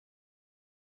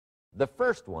The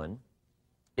first one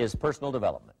is personal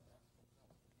development.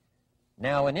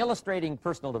 Now, in illustrating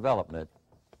personal development,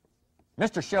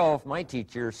 Mr. Schoaf, my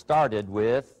teacher, started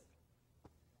with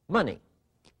money.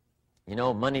 You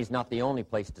know, money's not the only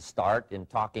place to start in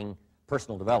talking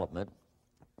personal development,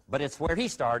 but it's where he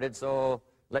started, so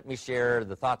let me share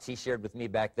the thoughts he shared with me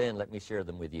back then. Let me share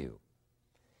them with you.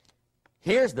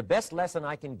 Here's the best lesson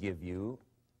I can give you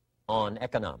on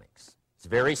economics. It's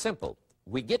very simple.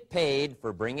 We get paid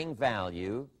for bringing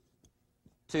value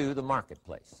to the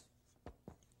marketplace.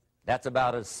 That's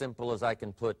about as simple as I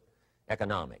can put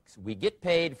economics. We get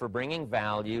paid for bringing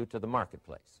value to the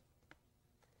marketplace.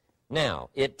 Now,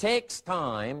 it takes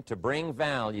time to bring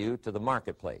value to the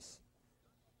marketplace.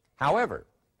 However,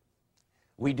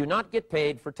 we do not get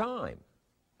paid for time,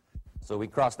 so we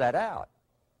cross that out.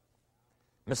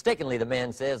 Mistakenly, the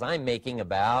man says, I'm making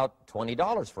about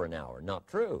 $20 for an hour. Not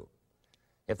true.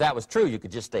 If that was true, you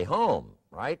could just stay home,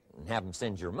 right, and have them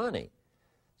send your money.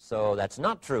 So that's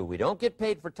not true. We don't get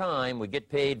paid for time. We get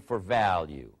paid for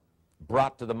value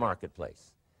brought to the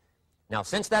marketplace. Now,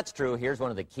 since that's true, here's one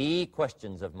of the key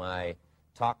questions of my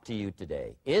talk to you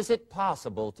today. Is it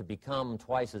possible to become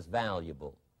twice as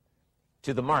valuable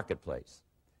to the marketplace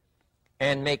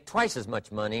and make twice as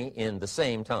much money in the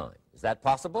same time? Is that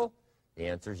possible? The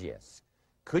answer is yes.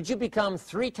 Could you become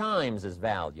 3 times as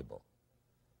valuable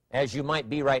as you might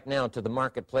be right now to the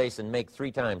marketplace and make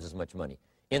 3 times as much money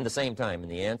in the same time?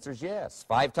 And the answer is yes.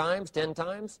 5 times, 10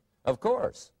 times? Of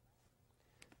course.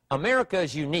 America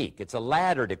is unique. It's a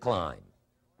ladder to climb.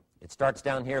 It starts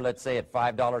down here, let's say, at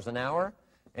 $5 an hour,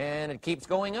 and it keeps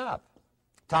going up.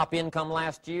 Top income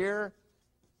last year,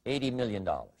 $80 million.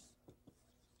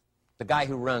 The guy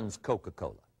who runs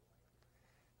Coca-Cola.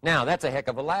 Now, that's a heck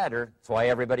of a ladder. That's why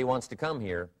everybody wants to come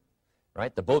here,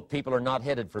 right? The boat people are not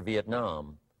headed for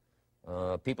Vietnam.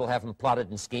 People haven't plotted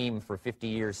and schemed for 50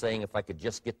 years saying if I could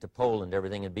just get to Poland,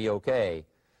 everything would be okay.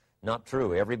 Not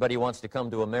true. Everybody wants to come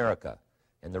to America.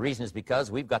 And the reason is because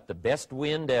we've got the best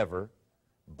wind ever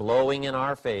blowing in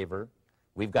our favor.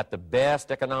 We've got the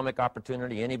best economic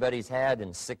opportunity anybody's had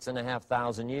in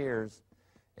 6,500 years.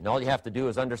 And all you have to do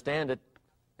is understand it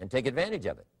and take advantage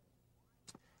of it.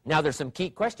 Now, there's some key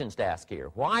questions to ask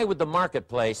here. Why would the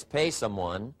marketplace pay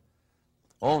someone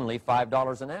only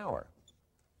 $5 an hour?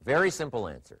 Very simple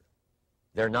answer.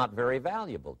 They're not very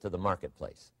valuable to the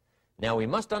marketplace. Now, we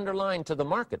must underline to the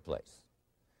marketplace.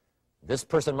 This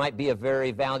person might be a very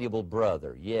valuable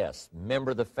brother. Yes.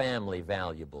 Member of the family,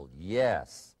 valuable.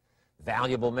 Yes.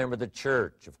 Valuable member of the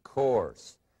church, of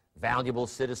course. Valuable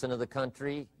citizen of the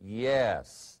country?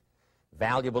 Yes.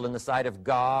 Valuable in the sight of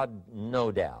God?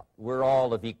 No doubt. We're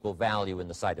all of equal value in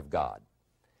the sight of God.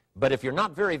 But if you're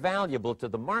not very valuable to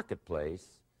the marketplace,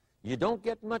 you don't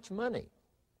get much money.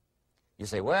 You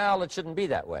say, well, it shouldn't be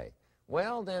that way.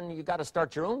 Well, then you got to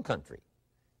start your own country.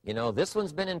 You know, this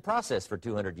one's been in process for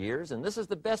 200 years, and this is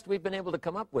the best we've been able to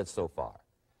come up with so far.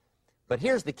 But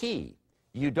here's the key.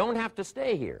 You don't have to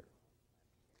stay here.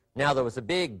 Now, there was a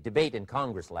big debate in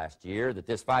Congress last year that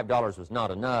this $5 was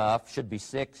not enough, should be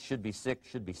 6, should be 6,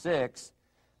 should be 6.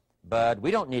 But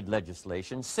we don't need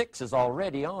legislation. 6 is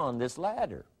already on this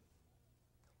ladder.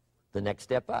 The next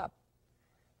step up.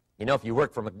 You know, if you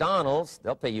work for McDonald's,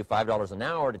 they'll pay you $5 an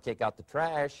hour to take out the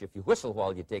trash. If you whistle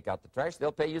while you take out the trash,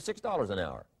 they'll pay you $6 an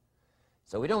hour.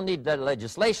 So we don't need that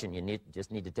legislation. You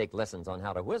just need to take lessons on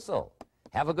how to whistle.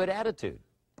 Have a good attitude.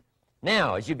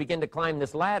 Now, as you begin to climb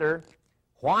this ladder,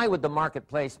 why would the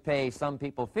marketplace pay some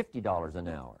people $50 an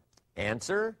hour?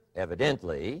 Answer,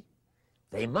 evidently,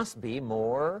 they must be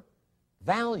more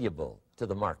valuable to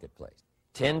the marketplace.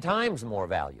 10 times more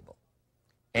valuable.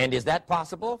 And is that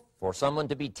possible for someone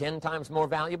to be 10 times more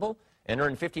valuable and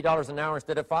earn $50 an hour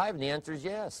instead of 5? And the answer is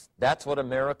yes. That's what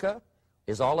America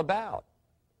is all about.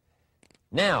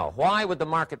 Now, why would the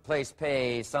marketplace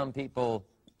pay some people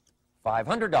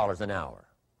 $500 an hour?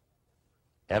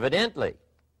 Evidently,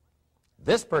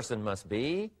 this person must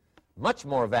be much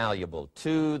more valuable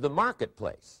to the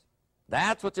marketplace.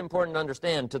 That's what's important to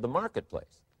understand, to the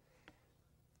marketplace.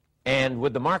 And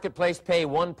would the marketplace pay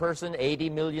one person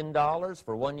 $80 million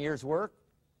for 1 year's work?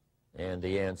 And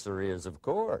the answer is, of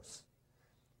course.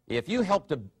 If you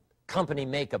helped a company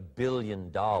make $1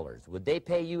 billion, would they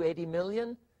pay you $80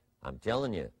 million? I'm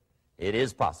telling you, it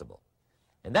is possible.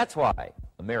 And that's why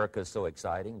America is so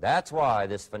exciting. That's why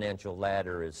this financial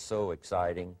ladder is so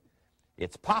exciting.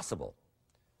 It's possible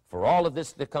for all of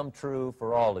this to come true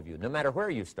for all of you, no matter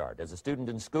where you start. As a student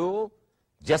in school,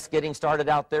 just getting started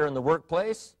out there in the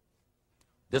workplace,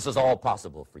 this is all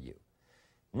possible for you.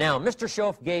 Now, Mr.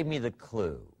 Schoaf gave me the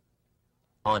clue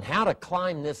on how to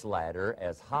climb this ladder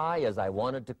as high as I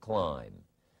wanted to climb.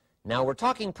 Now, we're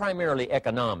talking primarily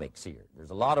economics here. There's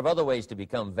a lot of other ways to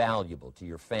become valuable to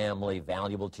your family,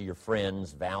 valuable to your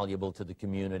friends, valuable to the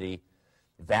community,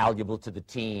 valuable to the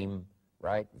team,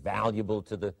 right? Valuable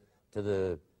to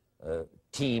the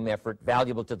team effort,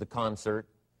 valuable to the concert.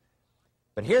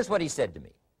 But here's what he said to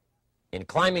me. In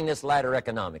climbing this ladder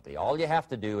economically, all you have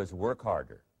to do is work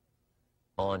harder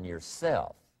on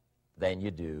yourself than you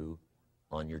do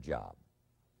on your job.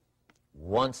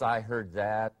 Once I heard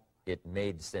that, it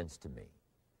made sense to me.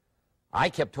 I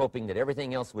kept hoping that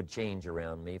everything else would change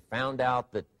around me, found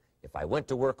out that if I went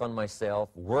to work on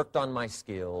myself, worked on my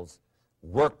skills,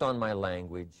 worked on my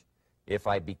language, if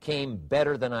I became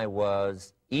better than I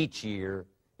was each year,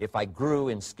 if I grew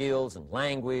in skills and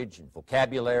language and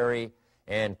vocabulary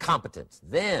and competence,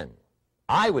 then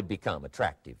I would become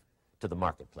attractive to the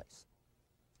marketplace.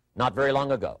 Not very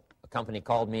long ago, a company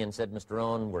called me and said, Mr.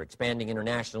 Rohn, we're expanding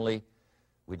internationally.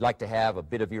 We'd like to have a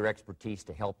bit of your expertise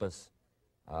to help us.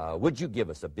 Would you give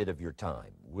us a bit of your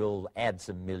time? We'll add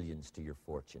some millions to your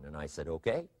fortune. And I said,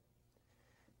 okay.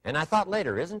 And I thought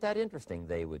later, isn't that interesting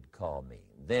they would call me?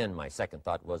 Then my second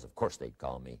thought was, of course they'd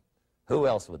call me. Who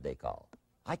else would they call?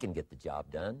 I can get the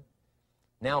job done.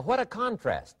 Now, what a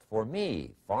contrast for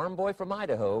me, farm boy from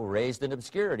Idaho, raised in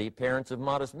obscurity, parents of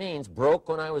modest means, broke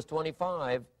when I was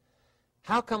 25.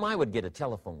 How come I would get a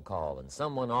telephone call and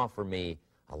someone offer me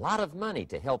a lot of money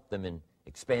to help them in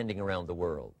expanding around the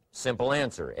world? Simple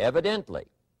answer, evidently.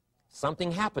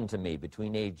 Something happened to me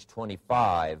between age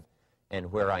 25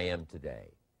 and where I am today.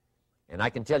 And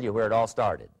I can tell you where it all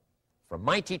started. From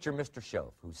my teacher, Mr.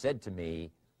 Schoaf, who said to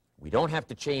me, we don't have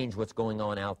to change what's going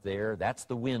on out there. That's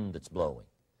the wind that's blowing.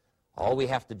 All we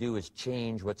have to do is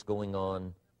change what's going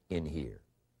on in here.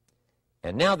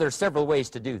 And now there's several ways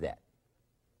to do that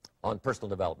on personal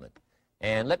development.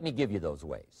 And let me give you those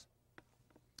ways.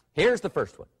 Here's the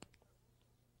first one.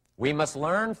 We must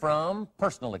learn from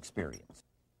personal experience.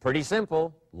 Pretty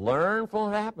simple. Learn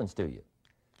from what happens to you.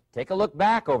 Take a look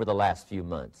back over the last few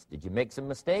months. Did you make some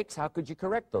mistakes? How could you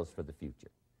correct those for the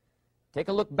future? Take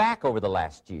a look back over the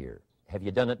last year. Have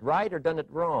you done it right or done it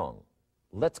wrong?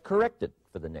 Let's correct it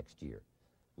for the next year.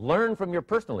 Learn from your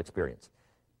personal experience.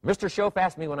 Mr. Schoaf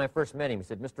asked me when I first met him, he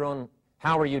said, Mr. Rohn,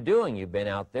 how are you doing? You've been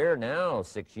out there now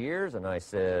 6 years. And I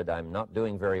said, I'm not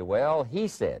doing very well. He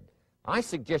said, I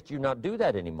suggest you not do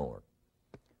that anymore.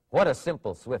 What a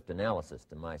simple, swift analysis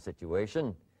to my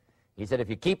situation. He said, if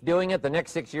you keep doing it, the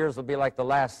next 6 years will be like the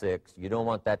last 6. You don't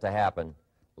want that to happen.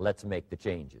 Let's make the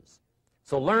changes.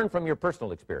 So learn from your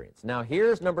personal experience. Now,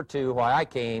 here's number 2, why I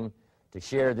came to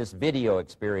share this video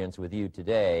experience with you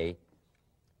today.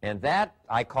 And that,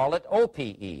 I call it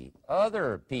OPE,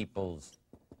 other people's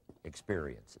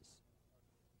experiences.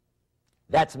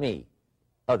 That's me,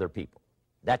 other people.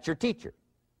 That's your teacher,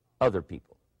 other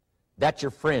people. That's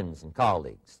your friends and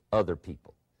colleagues, other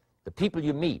people. The people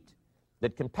you meet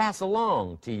that can pass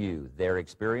along to you their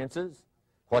experiences,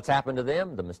 what's happened to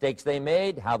them, the mistakes they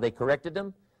made, how they corrected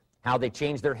them, how they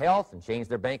changed their health and changed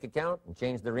their bank account and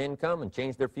changed their income and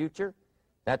changed their future.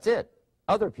 That's it,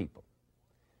 other people.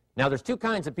 Now, there's 2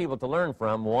 kinds of people to learn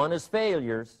from. One is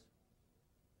failures.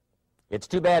 It's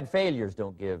too bad failures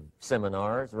don't give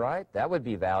seminars, right? That would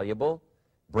be valuable.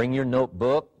 Bring your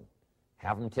notebook.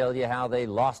 Have them tell you how they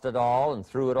lost it all and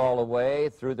threw it all away,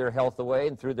 threw their health away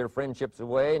and threw their friendships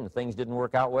away and things didn't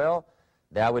work out well.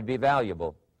 That would be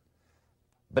valuable.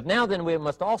 But now then we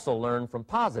must also learn from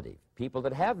positive, people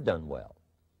that have done well.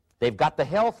 They've got the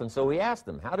health, and so we ask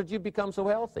them, how did you become so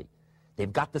healthy?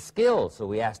 They've got the skills, so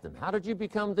we ask them, how did you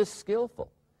become this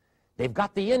skillful? They've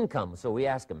got the income, so we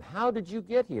ask them, how did you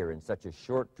get here in such a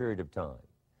short period of time?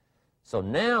 So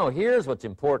now here's what's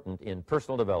important in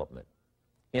personal development.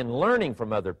 In learning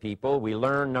from other people, we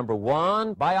learn, number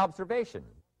 1, by observation.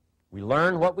 We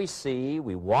learn what we see.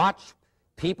 We watch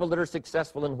people that are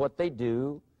successful in what they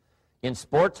do. In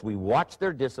sports, we watch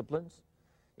their disciplines.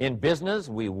 In business,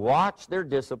 we watch their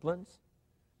disciplines.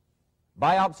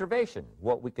 By observation,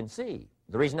 what we can see.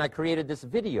 The reason I created this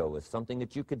video is something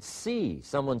that you could see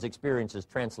someone's experiences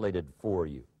translated for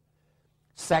you.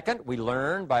 Second, we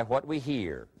learn by what we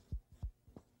hear.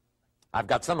 I've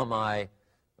got some of my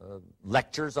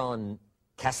lectures on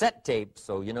cassette tapes,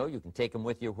 so you know you can take them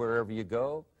with you wherever you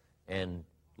go and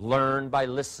learn by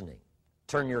listening.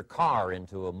 Turn your car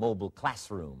into a mobile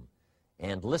classroom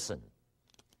and listen.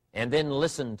 And then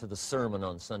listen to the sermon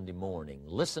on Sunday morning.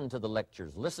 Listen to the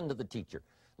lectures. Listen to the teacher.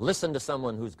 Listen to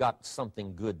someone who's got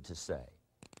something good to say.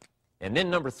 And then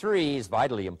number 3 is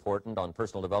vitally important on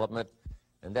personal development,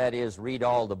 and that is read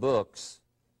all the books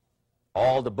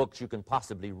you can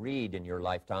possibly read in your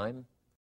lifetime.